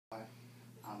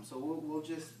So we'll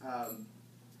just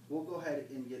we'll go ahead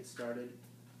and get started.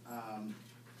 All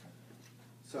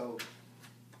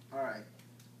right.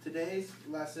 Today's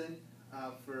lesson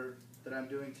that I'm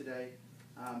doing today,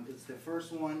 it's the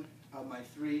first one of my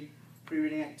 3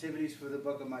 pre-reading activities for the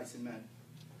Book of Mice and Men.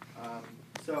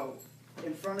 So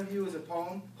in front of you is a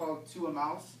poem called To a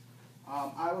Mouse.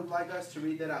 I would like us to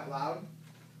read that out loud.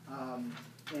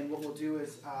 And what we'll do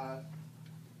is,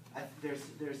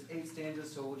 there's 8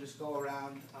 stanzas, so we'll just go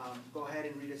around, go ahead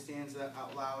and read a stanza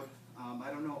out loud.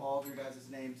 I don't know all of your guys'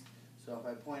 names, so if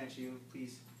I point at you,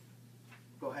 please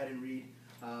go ahead and read.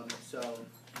 Do you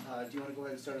want to go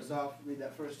ahead and start us off? Read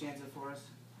that first stanza for us.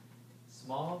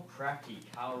 Small, crafty,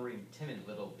 cowering, timid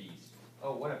little beast,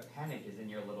 oh, what a panic is in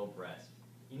your little breast.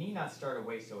 You need not start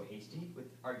away so hasty with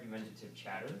argumentative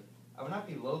chatter. I would not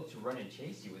be loath to run and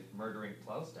chase you with murdering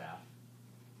ploughstaff.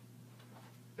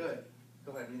 Good.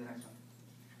 Go ahead, read the next one.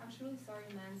 I'm truly sorry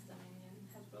man's dominion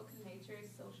has broken nature's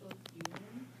social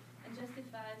union, and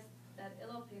justifies that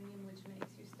ill opinion which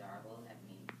makes you startle at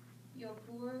me, your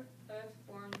poor,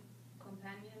 earth-born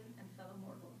companion and fellow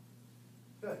mortal.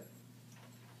 Good.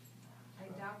 I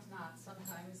doubt not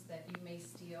sometimes that you may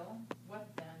steal.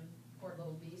 What then, poor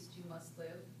little beast, you must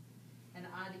live? An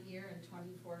odd ear and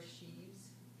 24 sheaves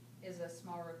is a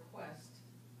small request.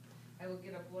 I will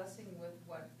get a blessing with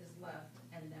what is left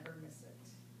and never miss it.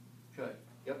 Good.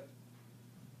 Yep.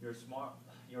 Your small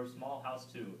house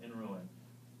too, in ruin.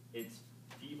 Its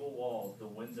feeble walls the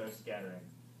winds are scattering,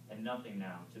 and nothing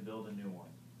now to build a new one.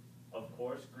 Of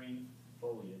coarse green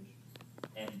foliage,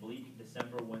 and bleak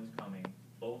December winds coming,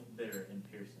 both bitter and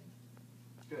piercing.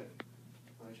 Good.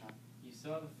 Go ahead, Sean. You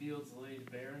saw the fields laid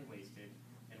bare and wasted,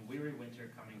 and weary winter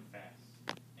coming fast.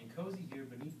 And cozy here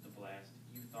beneath the blast,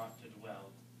 you thought to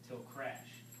dwell, till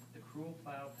crash, the cruel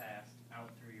plow passed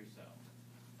out through yourself.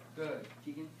 Good.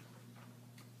 Keegan?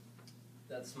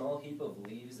 That small heap of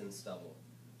leaves and stubble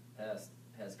has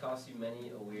cost you many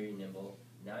a weary nimble.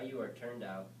 Now you are turned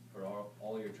out for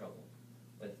all your trouble,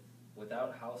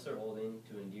 without house or holding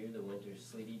to endure the winter's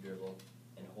sleety dribble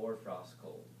and hoar frost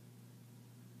cold.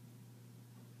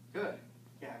 Good.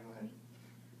 Yeah, go ahead.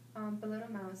 But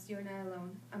little mouse, you're not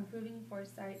alone. I'm proving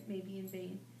foresight may be in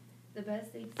vain. The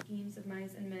best laid schemes of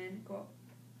mice and men go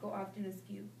often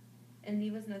askew, and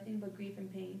leave us nothing but grief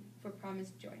and pain for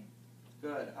promised joy.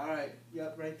 Good. All right.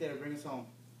 Yep, right there. Bring us home.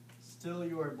 Still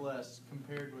you are blessed,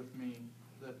 compared with me.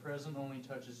 The present only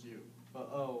touches you. But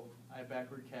oh, I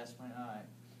backward cast my eye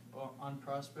on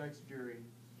prospects dreary,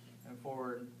 and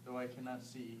forward, though I cannot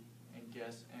see, and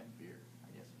guess and fear,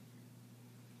 I guess.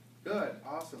 Good.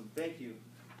 Awesome. Thank you.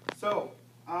 So,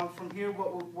 from here,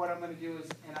 what I'm going to do is,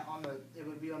 and it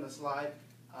would be on the slide,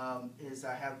 is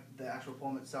I have the actual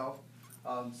poem itself.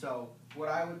 So what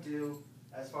I would do,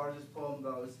 as far as this poem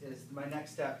goes, is my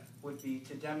next step would be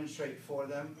to demonstrate for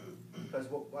them, because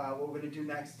what we're going to do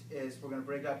next is we're going to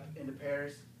break up into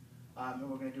pairs, and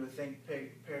we're going to do a think,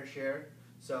 pair, share.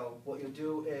 So what you'll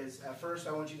do is, at first,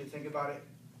 I want you to think about it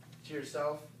to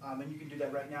yourself, and you can do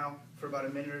that right now for about a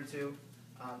minute or two.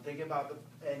 Think about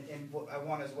and what I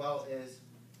want as well is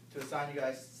to assign you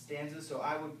guys stanzas. So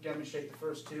I would demonstrate the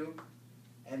first 2,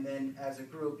 and then as a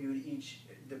group, you would each,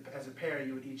 as a pair,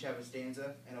 you would each have a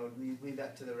stanza, and I would leave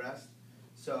that to the rest.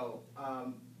 So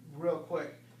real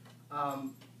quick,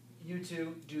 you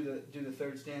 2 do the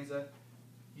 3rd stanza,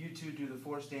 you 2 do the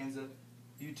 4th stanza,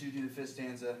 you 2 do the 5th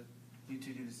stanza, you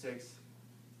 2 do the 6th,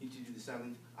 you 2 do the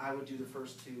 7th. I would do the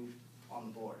first 2 on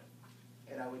the board,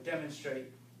 and I would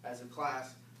demonstrate as a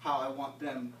class how I want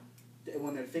them,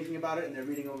 when they're thinking about it and they're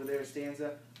reading over their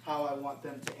stanza, how I want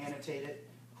them to annotate it,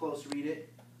 close read it,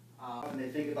 when they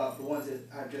think about the ones that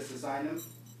I've just assigned them,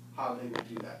 how they would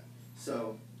do that.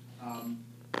 So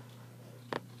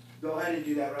go ahead and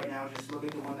do that right now. Just look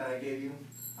at the one that I gave you,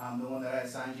 the one that I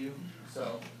assigned you.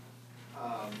 So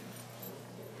I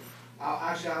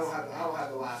will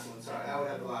have the last one. Sorry, I would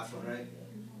have the last one, right?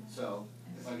 So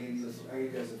if I gave you this, I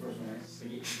gave you guys the first one, right? So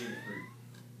you give it free.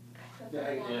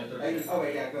 Oh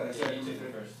wait, yeah, go ahead. Sorry, you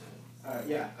first. All right,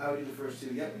 yeah, I would do the first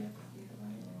 2. Yep.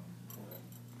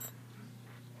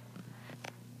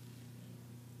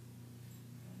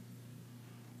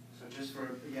 So just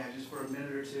for a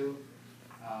minute or 2,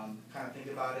 kind of think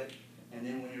about it, and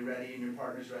then when you're ready and your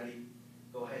partner's ready,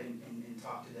 go ahead and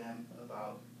talk to them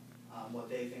about what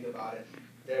they think about it,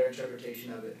 their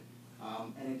interpretation of it.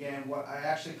 And again, what I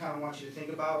actually kind of want you to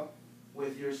think about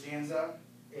with your stanza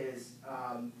is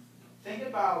think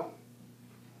about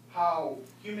how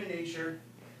human nature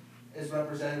is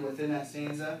represented within that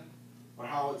stanza, or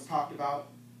how it's talked about,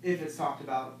 if it's talked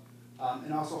about,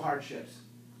 and also hardships.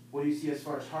 What do you see as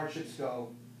far as hardships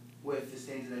go with the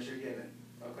stanza that you're given?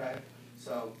 Okay?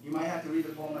 So you might have to read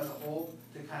the poem as a whole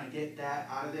to kind of get that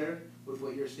out of there with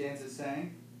what your stanza is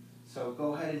saying. So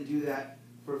go ahead and do that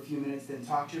for a few minutes, then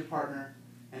talk to your partner,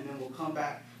 and then we'll come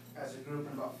back as a group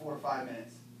in about 4 or 5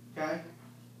 minutes. Okay?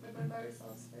 Remember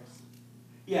yourselves first.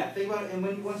 Yeah, think about it,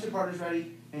 and once your partner's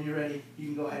ready and you're ready, you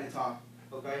can go ahead and talk.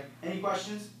 Okay? Any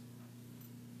questions?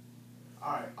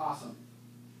 All right, awesome.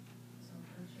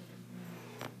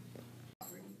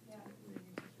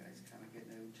 Guys kind of getting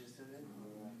the gist of it,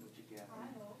 or what you get? I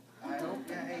hope.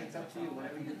 Yeah, hey, it's up to you.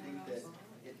 Whatever you think that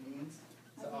it means.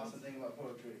 It's the awesome thing about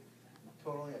poetry.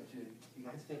 Totally up to you. You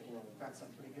guys think got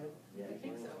something pretty good? Yeah, I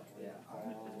think so. Yeah.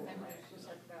 I'm just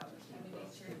like about human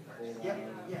nature and first.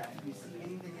 Yeah. If you see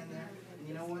anything in there, and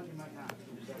you know what, you might not.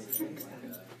 If that's the case,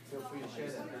 then feel free to share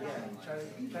that. But yeah,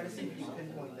 try to see if you can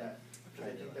pinpoint that. Because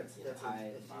I think that's a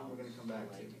theme we're gonna come back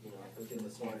to within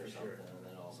this one for sure.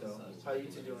 So, how you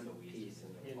two doing? Peace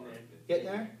and In there. Getting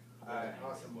there? All right,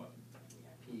 awesome.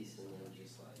 peace and then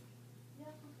just like.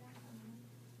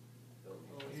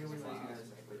 Here we go, you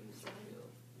guys.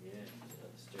 Yeah.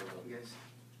 You guys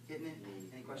getting it?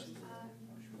 Any questions?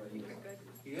 You good?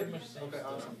 You good? Okay,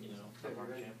 awesome. You know, from our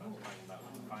camp, I was talking about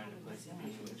finding a place to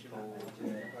be with cold,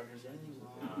 Partners, anything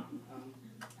wrong?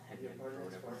 and Your then partner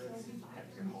as far as? have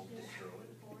your home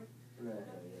destroyed.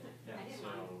 Yeah, so,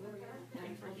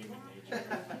 and for human nature,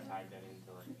 I tied that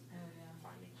into like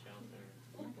finding shelter.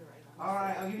 All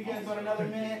right, I'll give you guys about another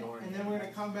minute, and then we're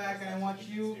gonna come back, and I want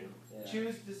you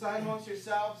decide amongst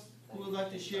yourselves who would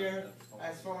like to share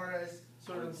as far as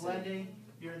sort of blending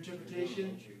your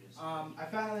interpretation. I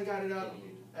finally got it up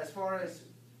as far as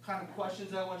kind of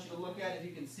questions I want you to look at, if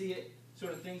you can see it,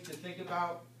 sort of things to think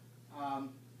about.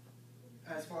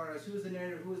 As far as who's the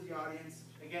narrator, who's the audience.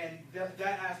 Again, that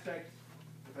aspect,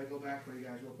 if I go back for you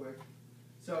guys real quick.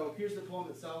 So here's the poem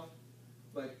itself.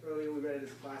 Like earlier we read it as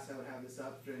a class, I would have this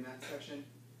up during that section.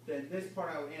 Then this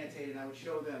part I would annotate and I would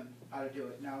show them how to do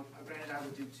it. Now, granted, I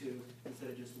would do 2 instead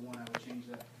of just 1. I would change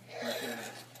that.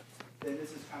 Then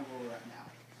this is kind of where we're at now.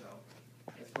 So,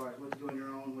 as far as what to do on your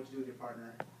own, what to do with your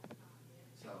partner.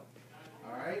 So,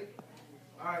 all right?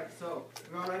 All right, so,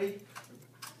 we all ready?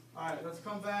 All right, let's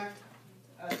come back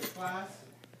as a class.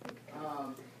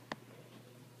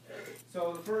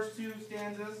 So, the first 2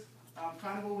 stanzas,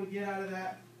 kind of what we get out of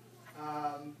that.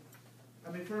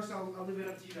 First I'll leave it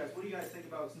up to you guys. What do you guys think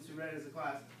about, since we read it as a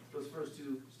class, those first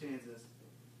 2 stanzas?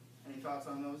 Any thoughts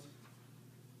on those?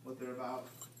 What they're about?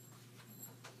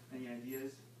 Any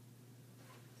ideas?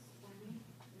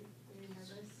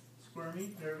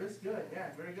 Squirmy, nervous, good, yeah,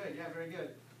 very good, very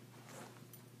good.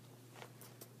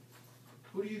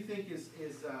 Who do you think is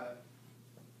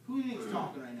who do you think is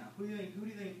talking right now? Who do you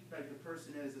think like the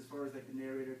person is as far as like the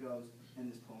narrator goes in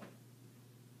this poem?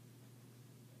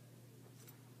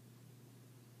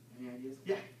 Any ideas?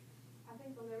 Yeah. I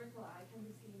think the lyrical eye can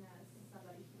be seen as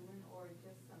somebody human or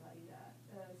just somebody that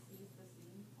sees the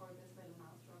scene or this little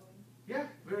mouse struggling. Yeah,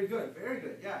 very good,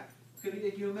 yeah. Could be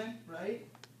a human, right?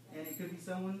 And it could be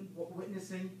someone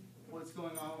witnessing what's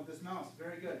going on with this mouse.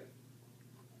 Very good.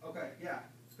 Okay, yeah,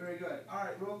 very good. All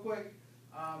right, real quick,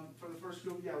 for the first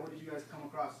group, yeah, what did you guys come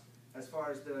across as far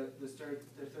as the third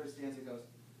stanza goes?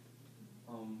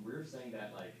 We were saying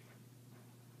that like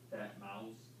that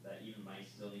mouse, that even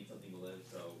mice still need something to live.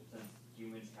 So since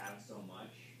humans have so much,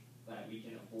 that we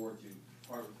can afford to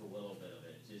part with a little bit of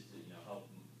it, just to help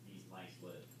these mice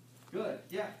live. Good.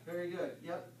 Yeah. Very good.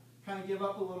 Yep. Kind of give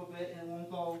up a little bit and it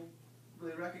won't go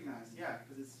really recognized. Yeah,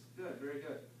 because it's good. Very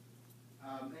good.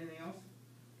 Anything else?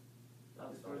 That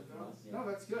was As far as fun. goes? No,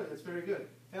 that's good. That's very good.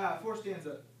 Yeah. 4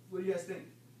 stanza. What do you guys think?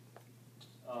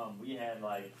 We had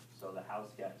so the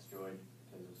house got destroyed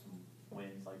because of some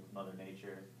winds, like Mother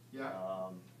Nature. Yeah.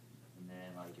 And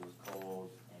then it was cold,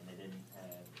 and they didn't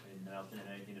have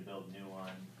anything to build a new one,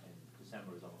 and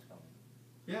December was almost coming.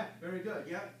 Yeah. Very good.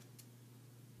 Yep.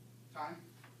 Time.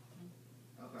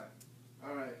 Okay.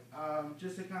 All right.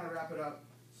 Just to kind of wrap it up.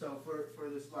 So for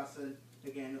this lesson,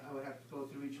 again, I would have to go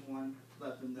through each one,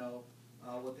 let them know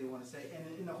what they want to say,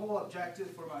 and the whole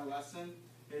objective for my lesson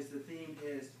is the theme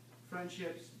is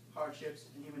friendships, hardships,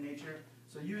 and human nature.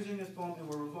 So using this poem, and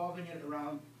we're revolving it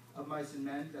around Of Mice and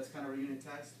Men. That's kind of our unit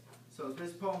text. So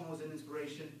this poem was an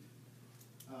inspiration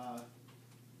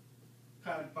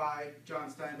kind of by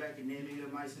John Steinbeck in naming it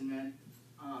Of Mice and Men.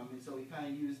 And so we kind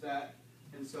of used that.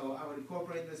 And so I would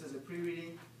incorporate this as a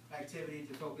pre-reading activity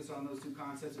to focus on those 2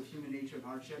 concepts of human nature and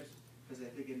hardships, because I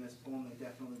think in this poem they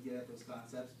definitely get at those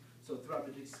concepts. So throughout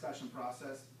the discussion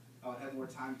process, I would have more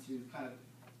time to kind of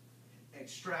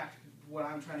extract what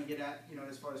I'm trying to get at,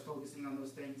 as far as focusing on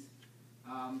those things.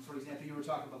 For example, you were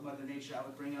talking about Mother Nature. I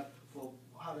would bring up, well,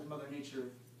 how does Mother Nature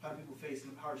how people face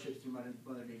hardships through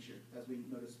Mother Nature, as we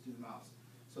noticed through the mouse.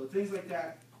 So things like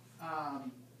that.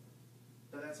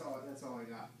 But that's all I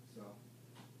got. So.